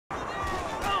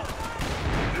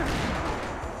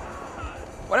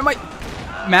What am I...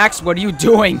 Max, what are you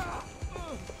doing?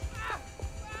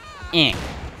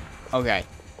 Okay.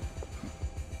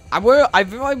 I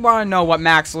really want to know what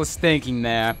Max was thinking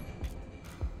there.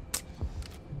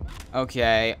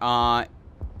 Okay,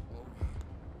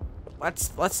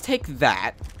 let's take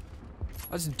that.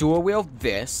 Let's dual wield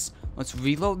this. Let's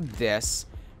reload this.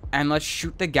 And let's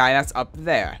shoot the guy that's up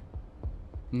there.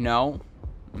 No?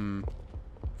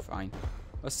 Fine.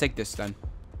 Let's take this then.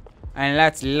 And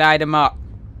let's light him up.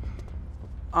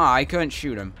 Ah, I couldn't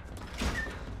shoot him.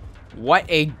 What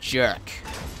a jerk.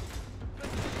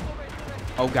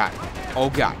 Oh god. Oh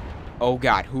god. Oh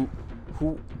god. Who?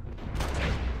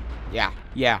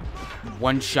 Yeah.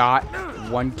 One shot,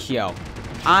 one kill.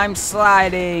 I'm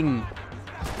sliding.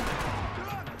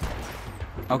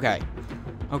 Okay.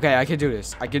 Okay, I can do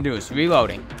this.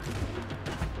 Reloading.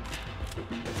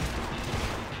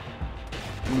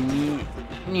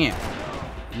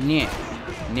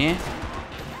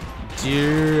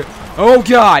 Oh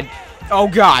god. Oh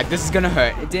god, this is gonna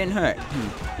hurt. It didn't hurt.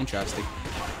 Interesting.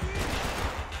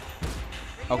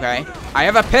 Okay, I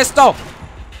have a pistol.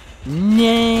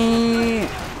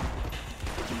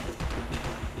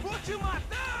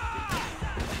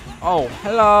 Oh,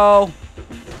 hello.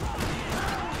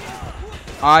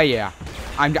 Oh yeah,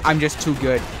 I'm just too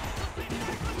good.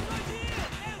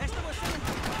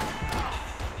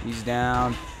 He's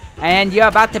down, and you're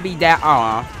about to be down.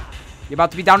 Aw, you're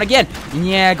about to be down again.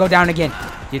 Yeah, go down again.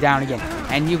 You're down again,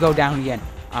 and you go down again.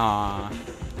 Aw.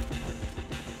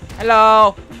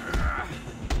 Hello.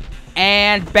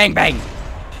 And bang bang.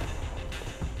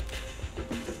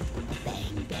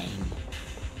 Bang bang.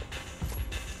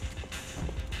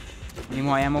 Any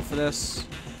more ammo for this?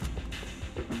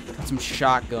 Got some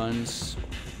shotguns,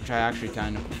 which I actually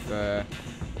kind of prefer.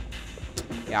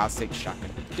 Yeah, I'll take the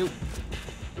shotgun. Dude.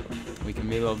 We can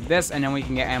reload this, and then we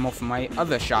can get ammo for my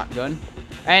other shotgun.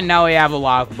 And now we have a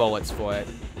lot of bullets for it.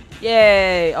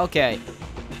 Yay! Okay.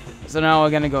 So now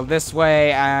we're gonna go this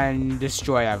way and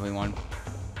destroy everyone.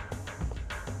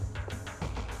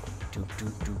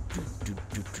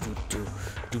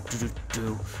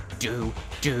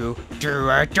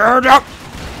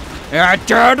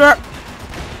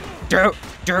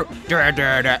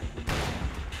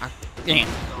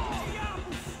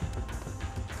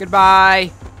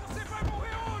 Goodbye.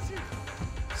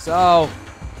 So,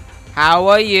 how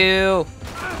are you?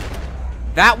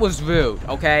 That was rude,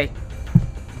 okay?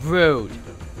 Rude.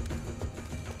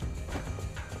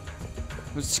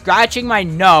 I was scratching my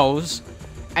nose,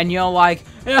 and you're like,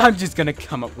 I'm just gonna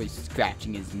come up with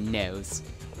scratching his nose.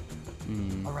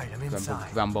 Alright, I'm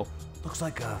inside. Grumble. Looks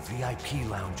like a VIP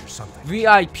lounge or something.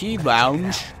 VIP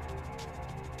lounge?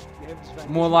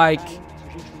 More like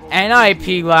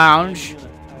NIP lounge.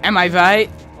 Am I right?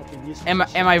 Am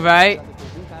I right?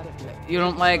 You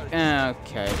don't like...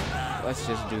 okay. Let's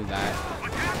just do that.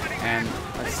 And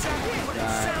let's do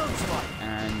that.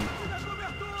 And...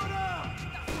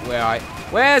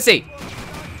 Where is he?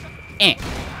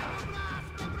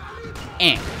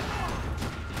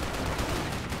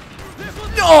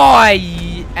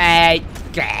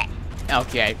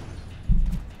 Okay.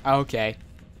 Okay.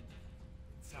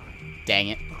 Dang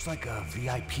it. Looks like a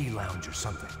VIP lounge or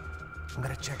something. I'm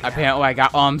gonna check it out. Apparently I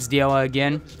got arms dealer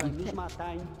again.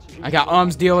 I got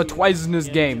arms dealer twice in this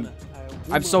game.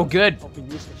 I'm so good.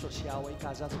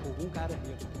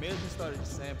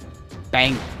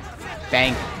 Bang.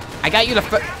 Bang. I got you the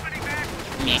foot.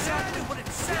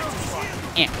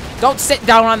 Don't sit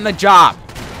down on the job.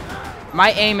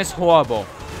 My aim is horrible.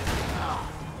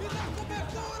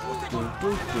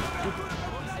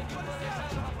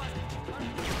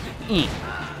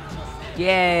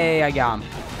 Yay, I got him.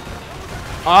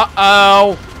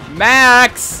 Uh-oh.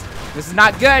 Max! This is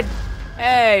not good.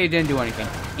 Hey, didn't do anything.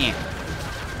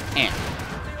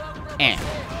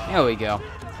 There we go.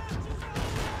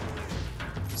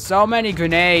 So many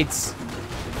grenades.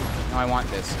 No, I want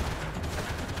this.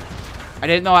 I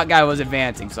didn't know that guy was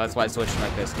advancing, so that's why I switched to my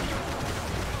pistol.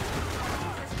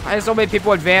 I have so many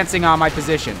people advancing on my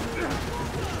position.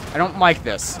 I don't like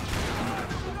this.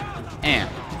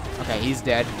 Okay, he's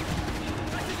dead.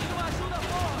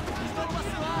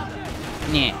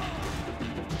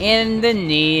 In the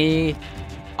knee.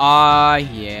 Aw,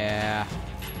 yeah.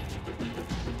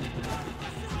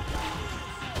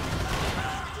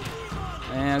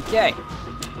 Okay.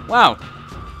 Wow.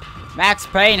 Max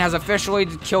Payne has officially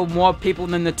killed more people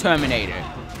than the Terminator.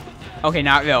 Okay,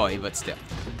 not really, but still.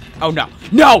 Oh, no.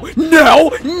 No!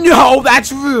 No! No!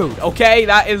 That's rude, okay?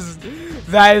 That is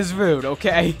rude,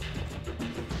 okay?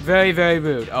 Very, very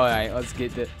rude. Alright, let's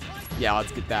get that. Yeah,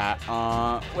 let's get that.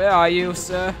 Where are you,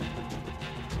 sir?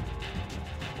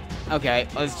 Okay,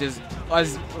 let's just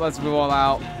let's roll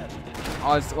out.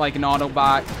 Oh, it's like an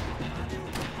Autobot.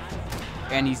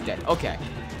 And he's dead. Okay.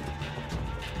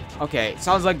 Okay,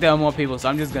 sounds like there are more people, so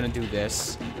I'm just gonna do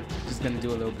this. Just gonna do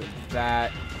a little bit of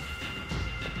that.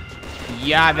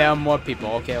 Yeah, there are more people.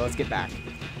 Okay, let's get back.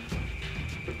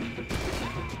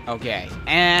 Okay,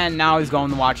 and now he's going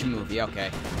to watch a movie.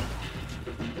 Okay.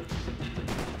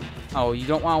 Oh, you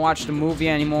don't want to watch the movie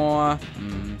anymore?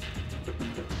 Hmm.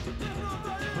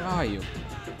 Where are you?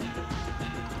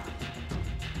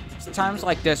 It's times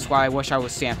like this why I wish I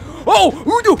was Sam. Oh!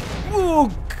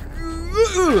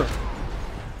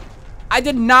 I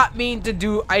did not mean to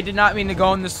go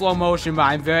in the slow motion, but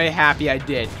I'm very happy I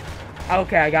did.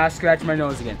 Okay, I gotta scratch my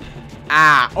nose again.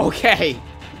 Ah, okay.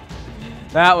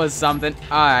 That was something.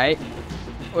 Alright.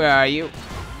 Where are you?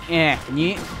 Yeah.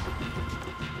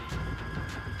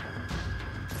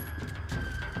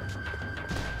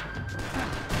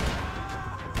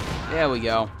 There we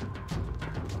go.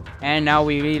 And now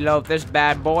we reload this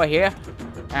bad boy here.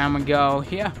 And I'm gonna go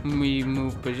here. We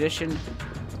move position.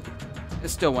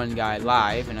 There's still one guy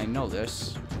alive, and I know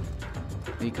this.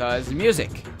 Because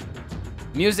music.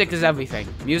 Music is everything.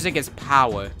 Music is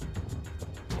power.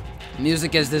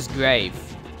 Music is this grave.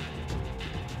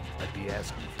 I'd be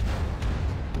asking.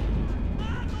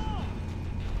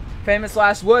 Famous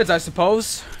last words, I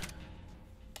suppose.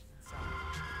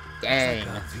 Dang.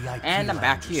 Like and I'm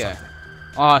back here.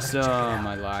 Awesome.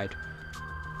 I lied.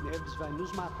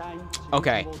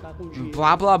 Okay.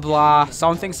 Blah, blah, blah.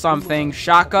 Something, something.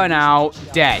 Shotgun out.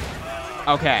 Dead.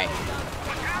 Okay.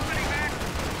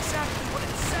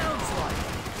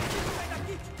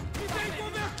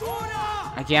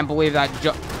 I can't believe that.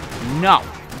 No.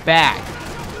 Bad.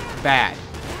 Bad.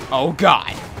 Oh,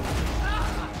 God.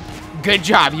 Good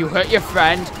job. You hurt your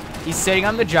friend. He's sitting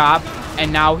on the job.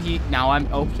 And now I'm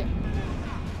okay.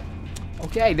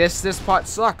 Okay, this part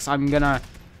sucks. I'm gonna.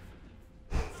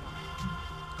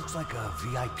 Looks like a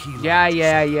VIP lounge.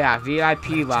 Yeah.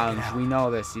 VIP lounge. We know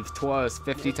this. You've told us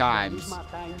 50 times.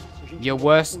 You're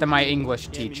worse than my English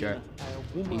teacher.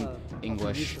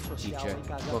 English teacher.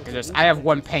 Look at this. I have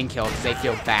one painkiller because they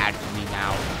feel bad for me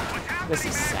now. This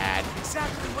is sad.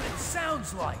 Exactly what it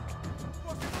sounds like.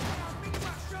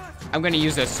 I'm gonna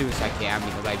use it as soon as I can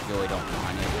because I really don't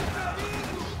want it.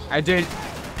 I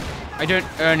didn't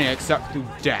earn it except through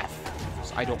death.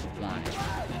 So I don't want it.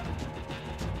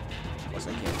 Plus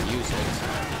I can't use it.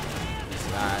 What's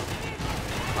that?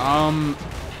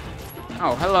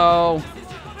 Oh, hello.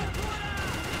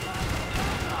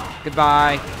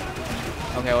 Goodbye.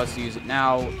 Okay, let's use it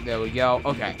now. There we go.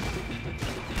 Okay.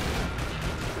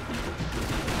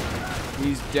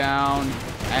 He's down.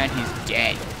 And he's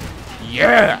dead.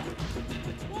 Yeah!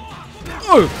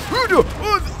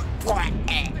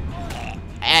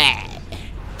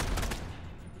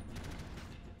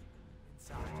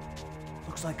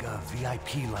 Looks like a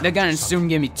VIP lounge. They're gonna soon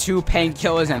give me 2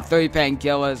 painkillers and 3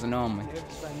 painkillers and oh my.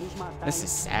 This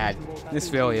is sad.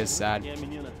 This really is sad. There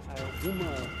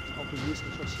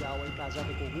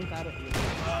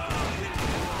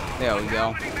we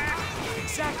go.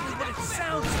 Exactly what it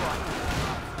sounds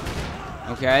like.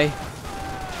 Okay.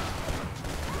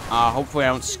 Hopefully I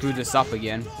don't screw this up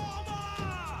again.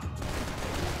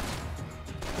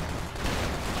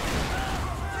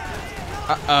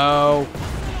 Uh-oh.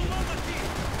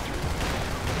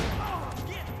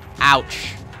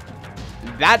 Ouch.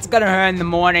 That's gonna hurt in the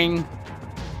morning.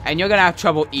 And you're gonna have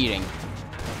trouble eating.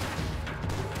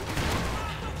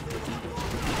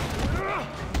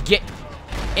 Get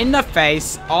in the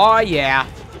face. Oh, yeah.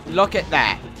 Look at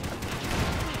that.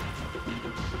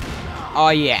 Oh,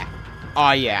 yeah.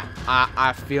 Oh, yeah.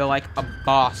 I feel like a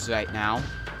boss right now.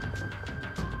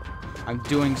 I'm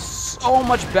doing so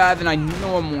much better than I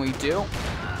normally do.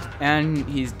 And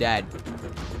he's dead.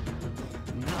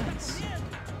 Nice.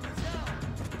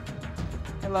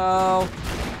 Hello.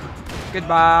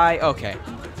 Goodbye. Okay.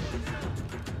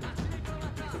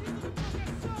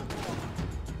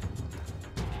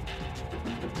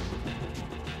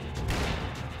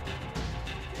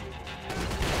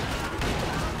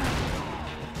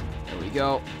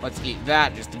 Go. Let's eat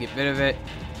that just to get rid of it.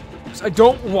 I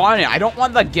don't want it. I don't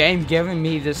want the game giving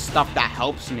me this stuff that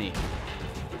helps me.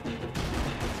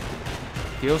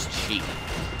 Feels cheap.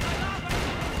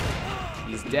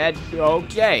 He's dead.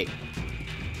 Okay.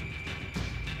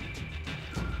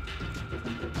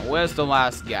 Now, where's the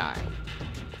last guy?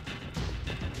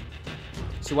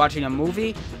 Is he watching a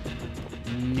movie?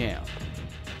 No.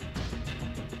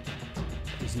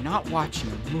 He's not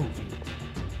watching a movie.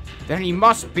 Then he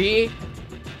must be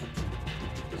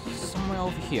somewhere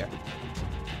over here.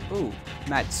 Ooh,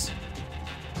 meds.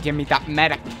 Give me that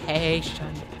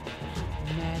medication.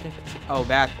 Oh,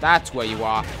 that's where you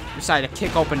are. You decided to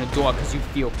kick open the door because you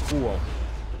feel cool.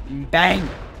 Bang!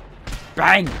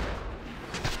 Bang!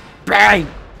 Bang!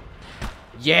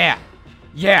 Yeah!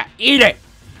 Yeah! Eat it!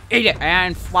 Eat it!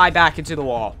 And fly back into the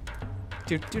wall.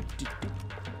 Okay,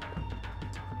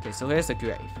 so here's the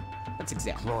grave. Let's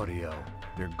examine. Claudio,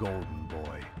 they're golden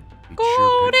boy. He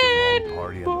sure picked the wrong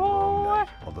party on the wrong night.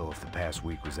 Although if the past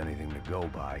week was anything to go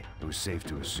by, it was safe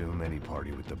to assume any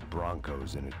party with the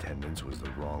Broncos in attendance was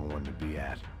the wrong one to be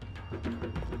at.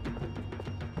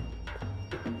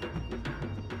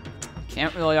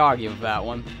 Can't really argue with that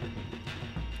one.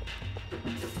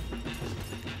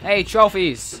 Hey,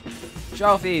 trophies!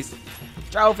 Trophies!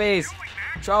 Trophies!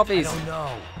 Trophies! I don't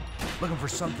know. Looking for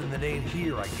something that ain't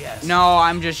here, I guess. No,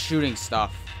 I'm just shooting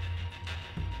stuff.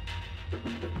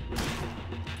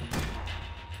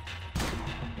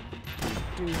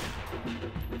 Dude.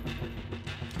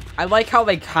 I like how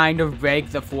they kind of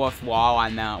break the fourth wall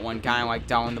on that one, kind of like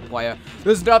telling the player,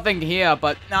 there's nothing here,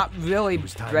 but not really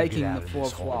breaking the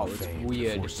fourth wall. It's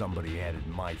weird. Before somebody added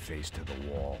my face to the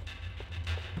wall.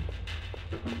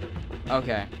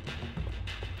 Okay.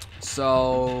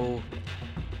 So...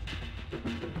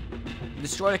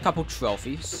 destroyed a couple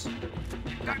trophies.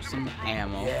 Got some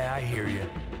ammo. Yeah, I hear you.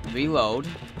 Reload.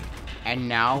 And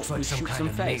now Looks like we some shoot kind some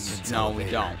of face. maintenance No, we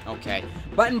elevator. don't. Okay.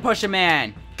 Button pusher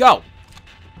man. Go!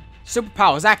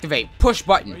 Superpowers activate. Push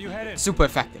button. Where you headed? Super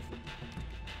effective.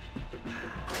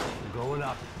 I'm going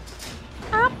up.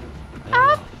 Up,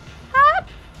 up, up,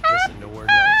 Guessing nowhere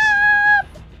nice.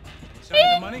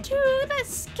 into the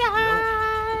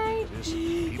sky. Just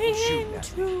people shooting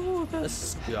at me. Into the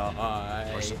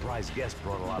sky. Our surprise guest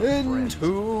brought a lot of friends.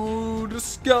 Into the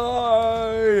sky.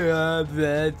 All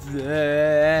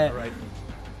right,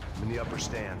 I'm in the upper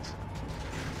stands.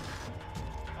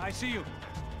 I see you.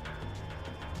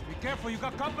 Be careful, you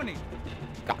got company.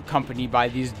 Got accompanied by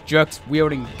these jerks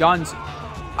wielding guns.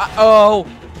 Uh-oh.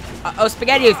 Uh-oh,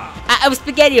 SpaghettiOs. Uh-oh,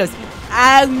 SpaghettiOs.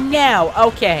 Oh, no.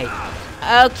 Okay.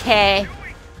 Okay.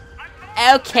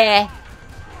 Okay.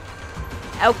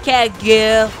 Okay,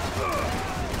 girl.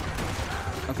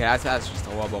 Okay, that's just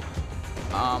horrible.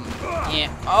 Yeah.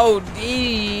 Oh,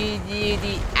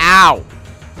 ow.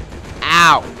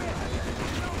 Ow.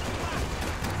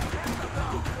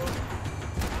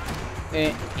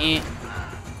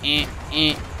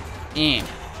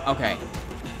 Okay.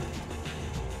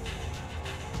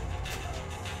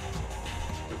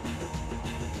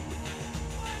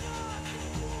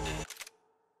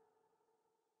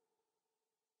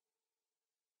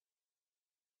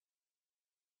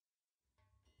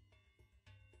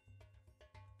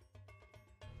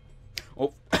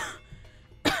 Oh.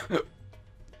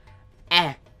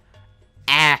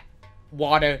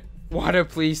 Water. Water,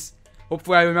 please.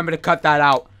 Hopefully I remember to cut that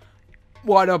out.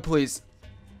 Water, please.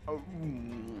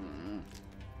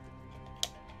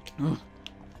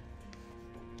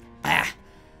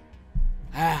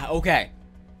 Okay.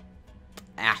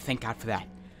 Thank God for that.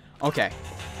 Okay.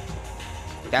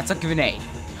 That's a grenade.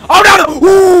 Oh, no, no!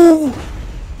 Ooh!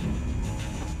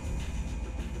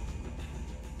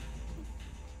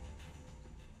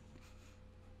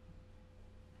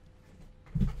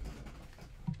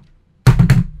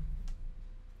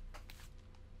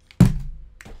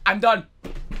 I'm done.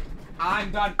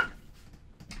 I'm done.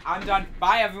 I'm done.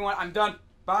 Bye, everyone. I'm done.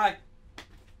 Bye.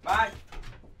 Bye.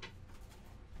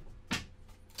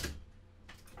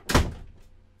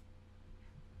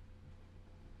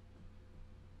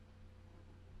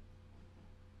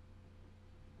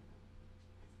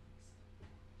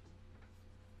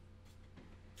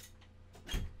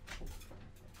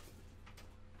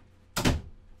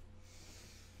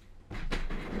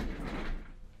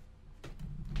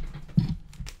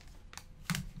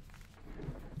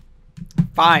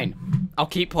 Fine. I'll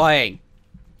keep playing.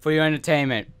 For your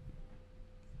entertainment.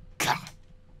 God.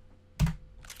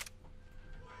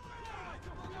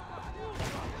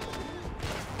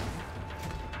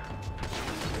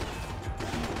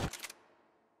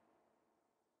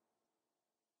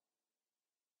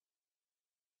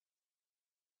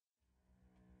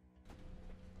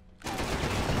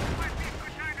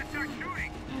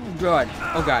 Good.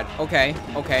 Oh god. Okay.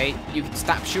 Okay. You can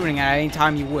stop shooting at any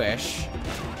time you wish.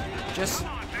 Just...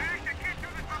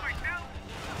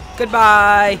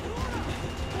 Goodbye!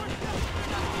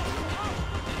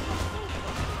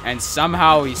 And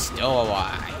somehow he's still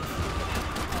alive.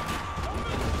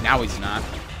 Now he's not.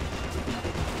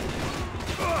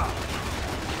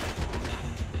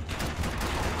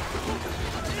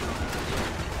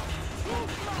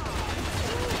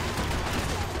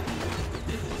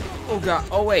 Oh god.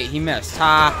 Oh wait, he missed.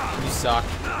 Ha! You suck.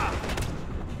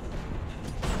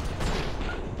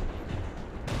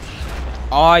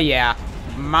 Oh, yeah.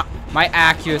 My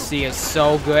accuracy is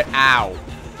so good. Ow.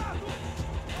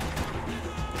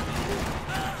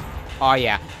 Oh,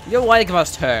 yeah. Your leg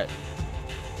must hurt.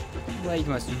 Your leg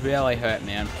must really hurt,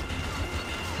 man.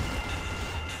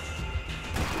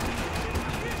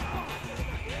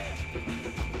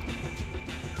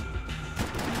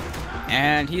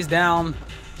 And he's down.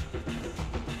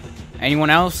 Anyone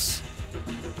else?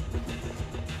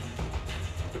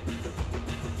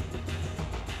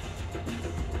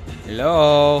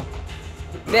 Hello?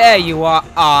 There you are.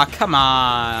 Aw, oh, come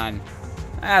on.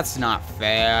 That's not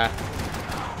fair.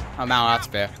 Oh, no, that's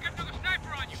fair.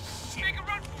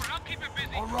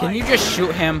 Can you just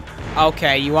shoot him?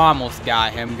 Okay, you almost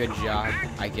got him. Good job,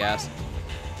 I guess.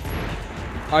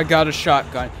 I got a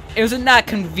shotgun. Isn't that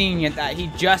convenient that he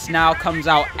just now comes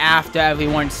out after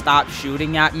everyone stopped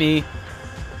shooting at me?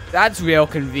 That's real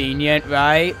convenient,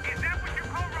 right?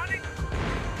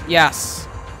 Yes,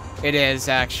 it is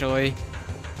actually.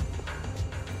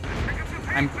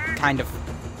 I'm kind of...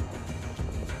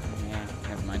 Yeah,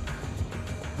 never mind.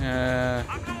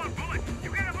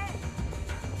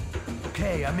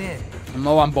 Okay, I'm in. I'm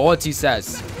low on bullets, he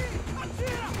says.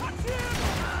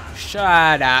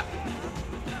 Shut up.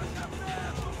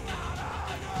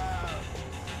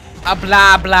 A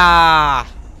blah blah.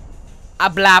 A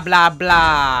blah blah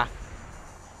blah.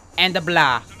 And a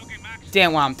blah.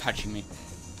 Didn't want him touching me.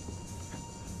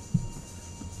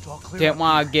 Didn't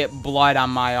want to get blood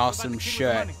on my awesome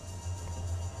shirt.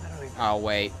 Oh,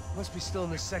 wait. Must be still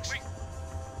in this section.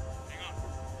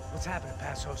 What's happening,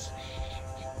 Passos?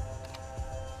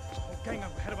 Gang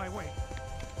up ahead of my way.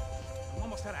 I'm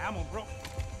almost out of ammo, bro.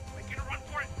 Making a run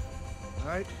for it. All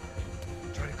right.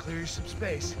 Try to clear you some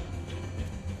space.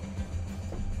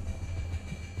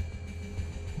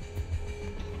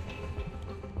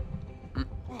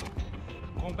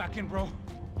 Going back in, bro.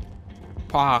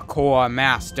 Parkour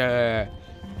master.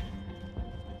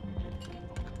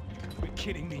 Are you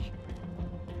kidding me?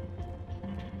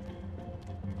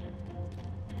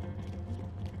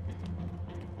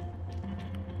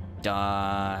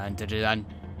 Dun dun dun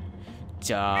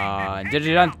dun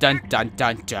dun dun dun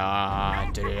dun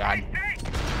dun dun.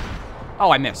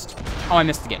 Oh, I missed. Oh, I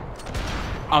missed again.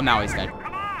 Oh, now he's dead.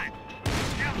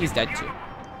 He's dead too.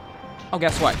 Oh,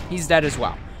 guess what? He's dead as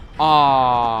well.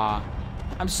 Aww.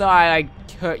 I'm sorry I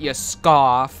hurt your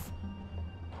scarf.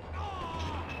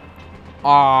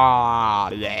 Aww.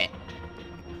 Bleh.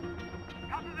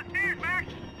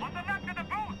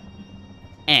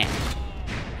 Eh.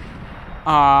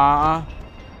 Aww.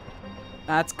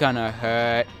 That's gonna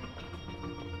hurt.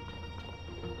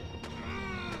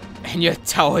 And you're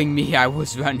telling me I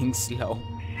was running slow.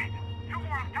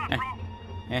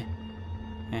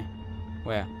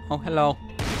 Where? Oh, hello.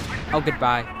 Oh,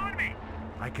 goodbye.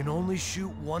 I can only shoot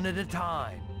one at a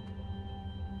time.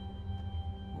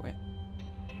 Where?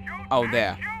 Oh,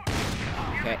 there.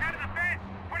 Okay.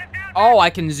 Oh, I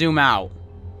can zoom out.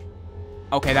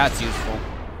 Okay, that's useful.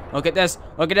 Look at this.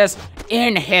 Look at this.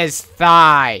 In his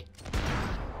thigh.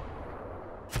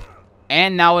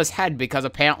 And now his head, because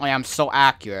apparently I'm so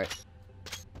accurate.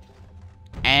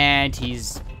 And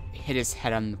he's hit his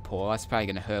head on the pole. That's probably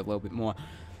gonna hurt a little bit more.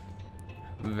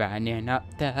 Running up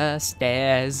the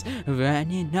stairs.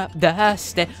 Running up the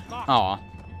stairs. Aw. I'm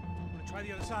gonna try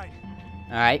the other side.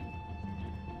 Alright.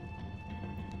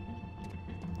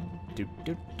 Good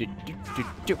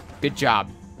job.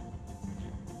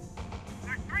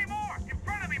 There's 3 more in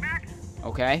front of me, Max.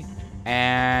 Okay.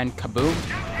 And kaboom.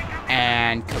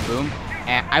 And kaboom.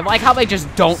 And I like how they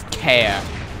just don't care.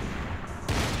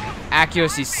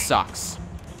 Accuracy sucks.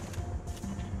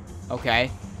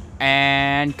 Okay.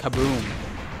 And kaboom.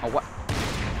 Oh, what?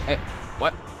 Hey,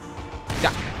 what?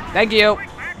 Thank you.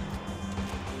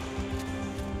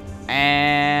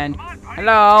 And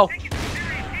hello.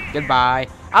 Goodbye.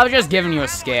 I was just giving you a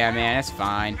scare, man. It's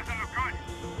fine.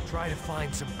 Try to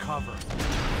find some cover.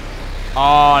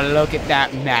 Oh, look at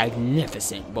that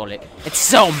magnificent bullet. It's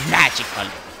so magical.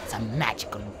 It's a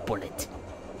magical bullet.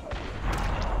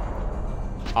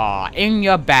 Aw, in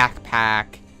your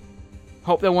backpack.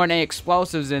 Hope there weren't any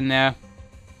explosives in there.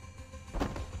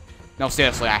 No,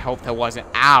 seriously, I hope there wasn't.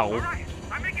 Ow.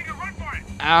 I'm making a run for it.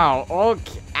 Ow.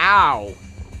 Okay. Ow.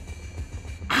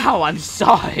 Ow, I'm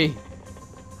sorry.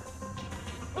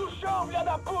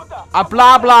 A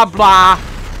blah, blah, blah.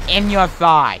 In your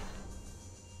thigh.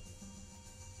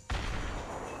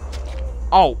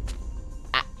 Oh.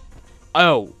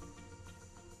 Oh.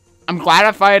 I'm glad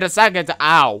I fired a second.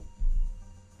 Ow.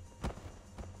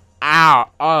 Ow.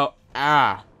 Oh.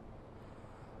 Ah.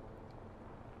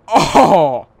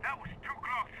 Oh. That was too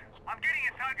close. I'm getting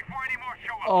inside before any more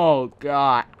show up. Oh,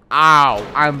 God.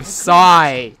 Ow, I'm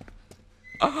sorry.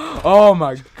 Oh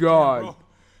my god. Bro,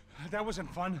 that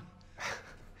wasn't fun.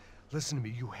 Listen to me,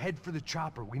 you head for the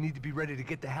chopper. We need to be ready to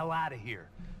get the hell out of here.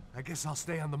 I guess I'll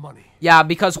stay on the money. Yeah,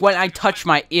 because when I touch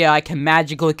my ear, I can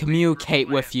magically communicate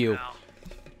with you.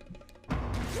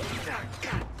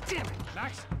 God damn it!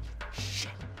 Max?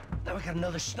 Shit. Now we got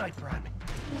another sniper on me.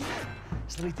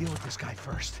 So let me deal with this guy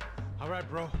first. All right,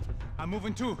 bro. I'm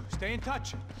moving too. Stay in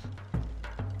touch.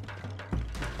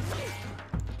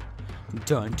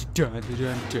 Dun dun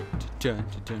dun dun dun dun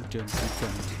dun dun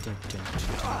dun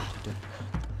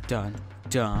dun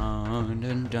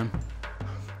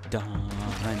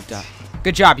dun dun.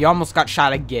 Good job, you almost got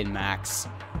shot again, Max.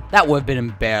 That would have been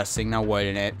embarrassing, now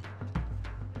wouldn't it?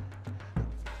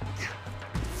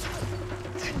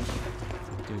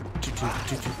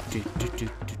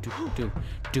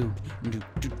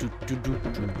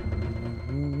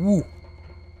 Woo.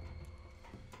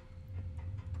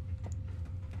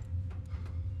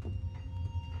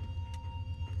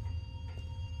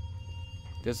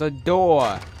 There's a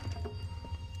door.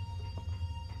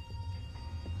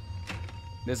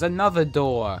 There's another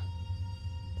door.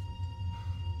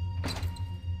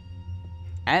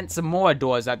 And some more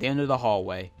doors at the end of the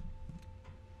hallway.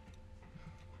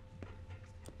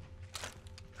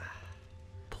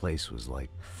 Place was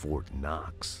like Fort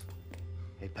Knox.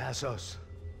 Hey, Passos.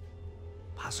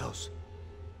 Passos.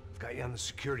 I've got you on the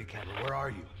security camera. Where are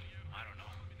you? I don't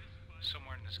know.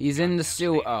 Somewhere in this. He's in the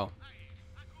sewer. Oh.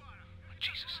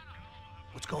 Jesus.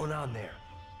 What's going on there?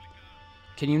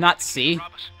 Can you not see?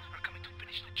 Robbers are coming to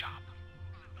finish the job.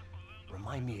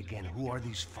 Remind me again, who are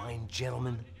these fine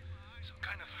gentlemen? Some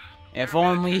kind of. If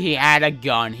only he had a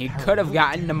gun, he could have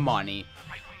gotten the money.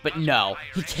 But no,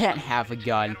 he can't have a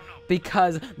gun.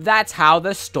 Because that's how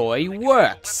the story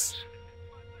works.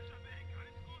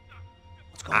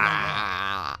 What's going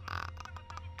on?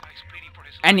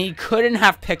 And he couldn't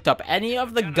have picked up any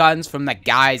of the guns from the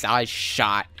guys I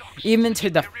shot, even to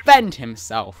defend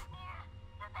himself.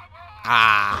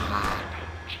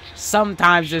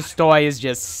 Sometimes this story is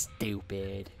just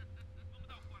stupid.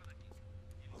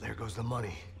 Well, there goes the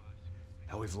money.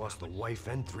 Now we've lost the wife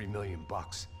and $3 million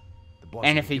bucks.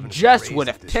 And if he just would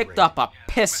have picked up a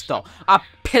pistol,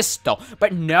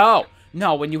 but no,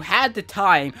 when you had the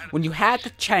time, when you had the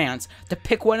chance to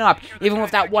pick one up, even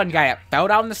with that one guy that fell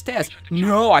down the stairs,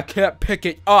 no, I can't pick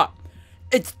it up.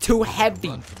 It's too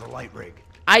heavy.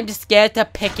 I'm scared to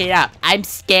pick it up. I'm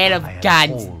scared of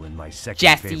guns.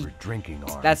 Jesse.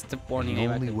 That's the warning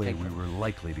name I could way think we of. were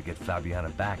likely to get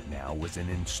Fabiana back now was in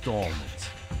installments.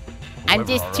 I'm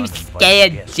just too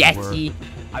scared, Jesse.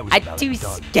 I'm too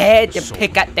scared to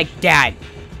pick up the gun.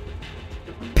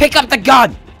 Pick up the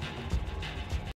gun!